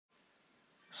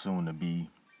soon to be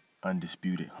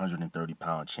undisputed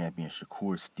 130-pound champion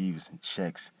Shakur Stevenson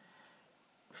checks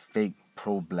fake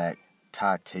pro-black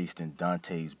tie-tasting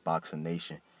Dontae's Boxing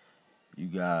Nation. You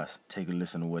guys take a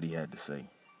listen to what he had to say.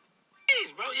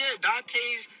 Bro, yeah,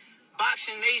 Dontae's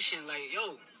Boxing Nation, like,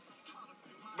 yo,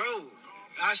 bro,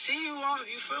 I see you on,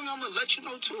 you feel me? I'm gonna let you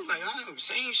know too, like,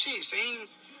 same shit,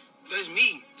 that's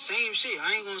me, same shit.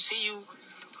 I ain't gonna see you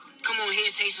come on here,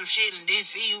 say some shit, and then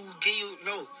see you,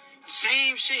 no,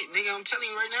 same shit, nigga, I'm telling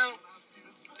you right now,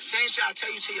 same shit I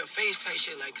tell you to your face type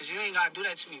shit, like, cause you ain't gotta do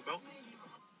that to me, bro.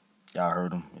 Y'all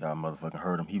heard him. Y'all motherfucking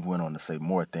heard him. He went on to say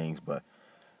more things, but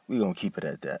we gonna keep it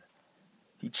at that.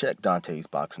 He checked Dontae's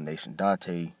Boxing Nation.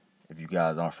 Dontae, if you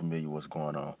guys aren't familiar with what's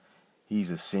going on,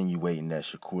 he's insinuating that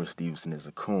Shakur Stevenson is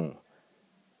a coon.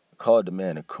 Called the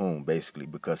man a coon, basically,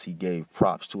 because he gave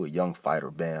props to a young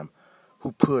fighter, Bam,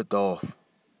 who pulled off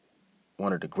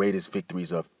one of the greatest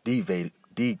victories of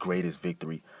the greatest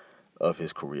victory of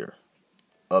his career.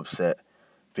 Upset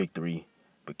victory,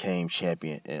 became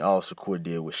champion, and all Shakur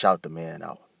did was shout the man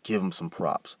out, give him some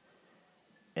props.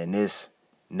 And this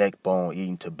neck bone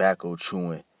eating, tobacco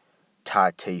chewing,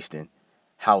 tie tasting,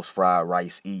 house fried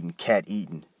rice eating, cat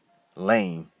eating,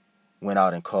 lame, went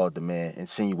out and called the man,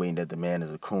 insinuating that the man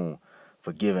is a coon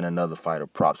for giving another fighter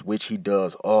props, which he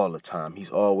does all the time.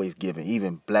 He's always giving,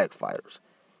 even black fighters.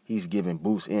 He's giving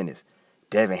Boots Ennis,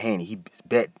 Devin Haney. He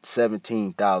bet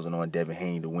 $17,000 on Devin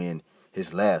Haney to win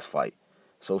his last fight.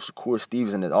 So Shakur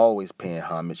Stevenson is always paying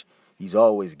homage. He's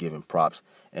always giving props.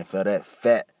 And for that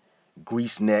fat,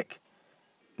 grease neck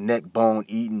bone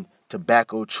eating,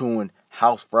 tobacco chewing,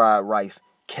 house fried rice,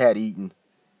 cat eating,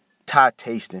 tie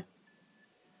tasting,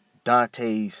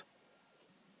 Dontae's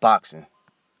Boxing,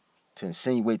 to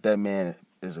insinuate that man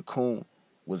is a coon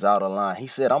was out of line. He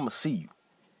said, I'm going to see you.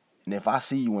 And if I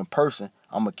see you in person,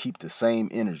 I'm going to keep the same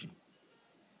energy.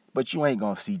 But you ain't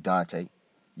going to see Dontae.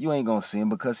 You ain't going to see him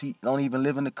because he don't even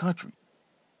live in the country.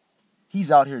 He's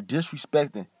out here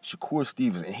disrespecting Shakur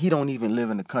Stevenson, and he don't even live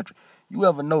in the country. You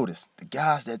ever notice the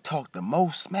guys that talk the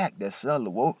most smack, that sell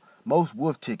the most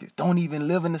wolf tickets, don't even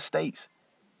live in the States?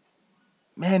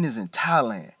 Man is in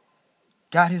Thailand.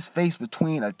 Got his face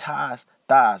between a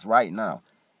thighs right now.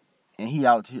 And he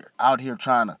out here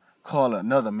trying to call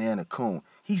another man a coon.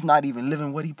 He's not even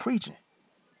living what he preaching.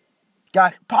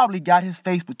 Probably got his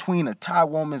face between a Thai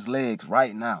woman's legs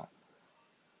right now.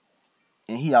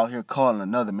 And he out here calling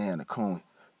another man a coon.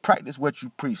 Practice what you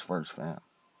preach first, fam.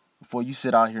 Before you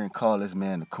sit out here and call this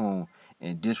man a coon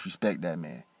and disrespect that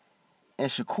man. And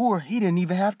Shakur, he didn't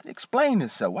even have to explain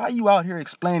himself. Why you out here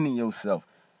explaining yourself?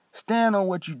 Stand on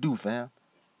what you do, fam.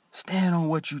 Stand on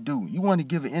what you do. You want to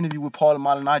give an interview with Paul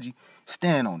Malignaggi?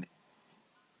 Stand on it.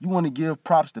 You want to give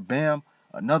props to Bam,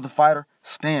 another fighter?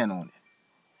 Stand on it.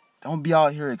 Don't be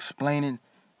out here explaining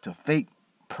to fake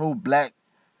pro-black,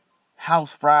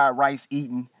 house fried rice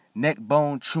eating, neck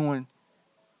bone chewing.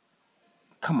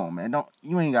 Come on, man.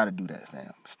 You ain't got to do that,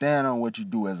 fam. Stand on what you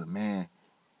do as a man.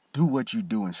 Do what you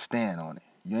do and stand on it.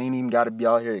 You ain't even got to be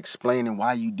out here explaining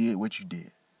why you did what you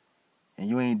did. And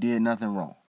you ain't did nothing wrong.